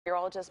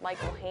Meteorologist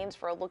Michael Haynes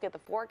for a look at the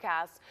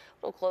forecast.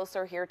 A little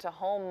closer here to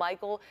home.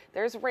 Michael,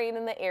 there's rain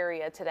in the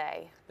area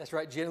today. That's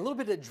right, Jen. A little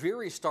bit of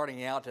dreary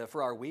starting out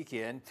for our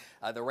weekend.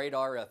 The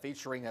radar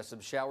featuring some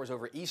showers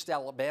over East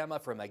Alabama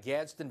from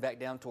Gadsden back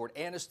down toward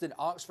Anniston,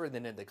 Oxford, and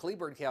then into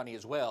Cleburne County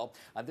as well.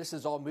 This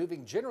is all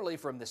moving generally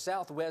from the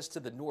southwest to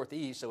the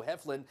northeast. So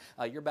Heflin,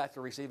 you're about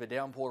to receive a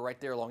downpour right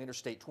there along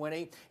Interstate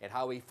 20 and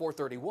Highway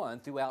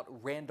 431 throughout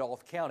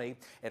Randolph County.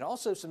 And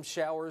also some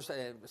showers,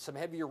 some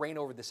heavier rain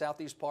over the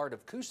southeast part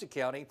of Coosa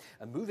County,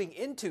 moving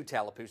into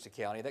Tallapoosa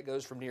County. That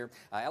goes from near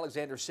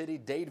Alexander City,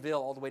 Dadeville,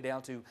 all the way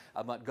down to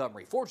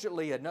Montgomery.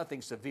 Fortunately,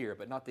 nothing severe,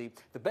 but not the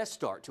best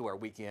start to our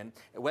weekend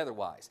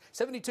weather-wise.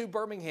 72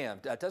 Birmingham,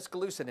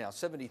 Tuscaloosa now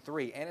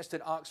 73, Anniston,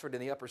 Oxford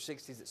in the upper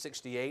 60s at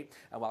 68,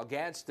 while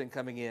Gadsden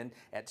coming in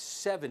at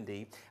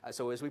 70.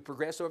 So as we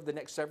progress over the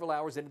next several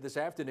hours into this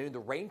afternoon, the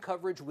rain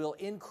coverage will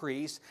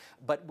increase,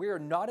 but we're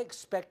not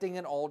expecting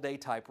an all-day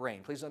type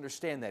rain. Please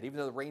understand that. Even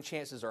though the rain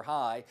chances are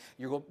high,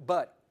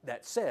 but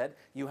that said,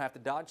 you have to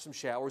dodge some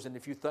showers and a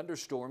few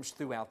thunderstorms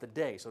throughout the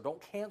day. So don't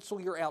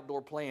cancel your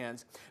outdoor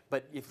plans.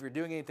 But if you're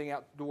doing anything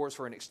outdoors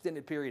for an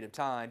extended period of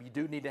time, you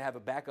do need to have a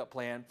backup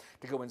plan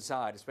to go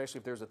inside, especially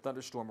if there's a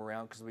thunderstorm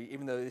around, because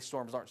even though these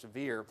storms aren't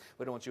severe,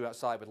 we don't want you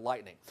outside with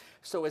lightning.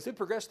 So as we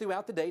progress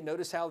throughout the day,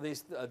 notice how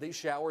these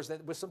showers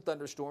with some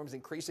thunderstorms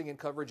increasing in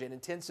coverage and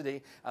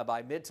intensity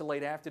by mid to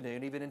late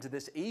afternoon, even into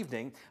this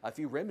evening, a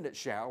few remnant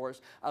showers.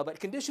 But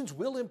conditions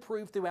will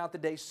improve throughout the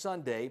day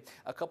Sunday.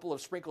 A couple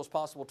of sprinkles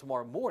possible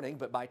tomorrow morning,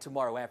 but by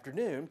tomorrow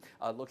afternoon,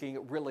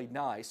 looking really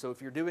nice. So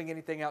if you're doing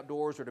anything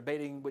outdoors or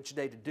debating which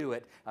day to do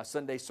it,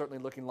 Sunday's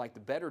certainly looking like the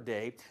better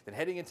day. Then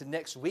heading into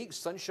next week,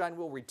 sunshine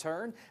will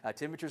return.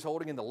 Temperatures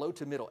holding in the low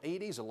to middle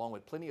 80s, along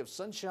with plenty of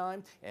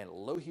sunshine and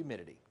low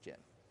humidity. Jen.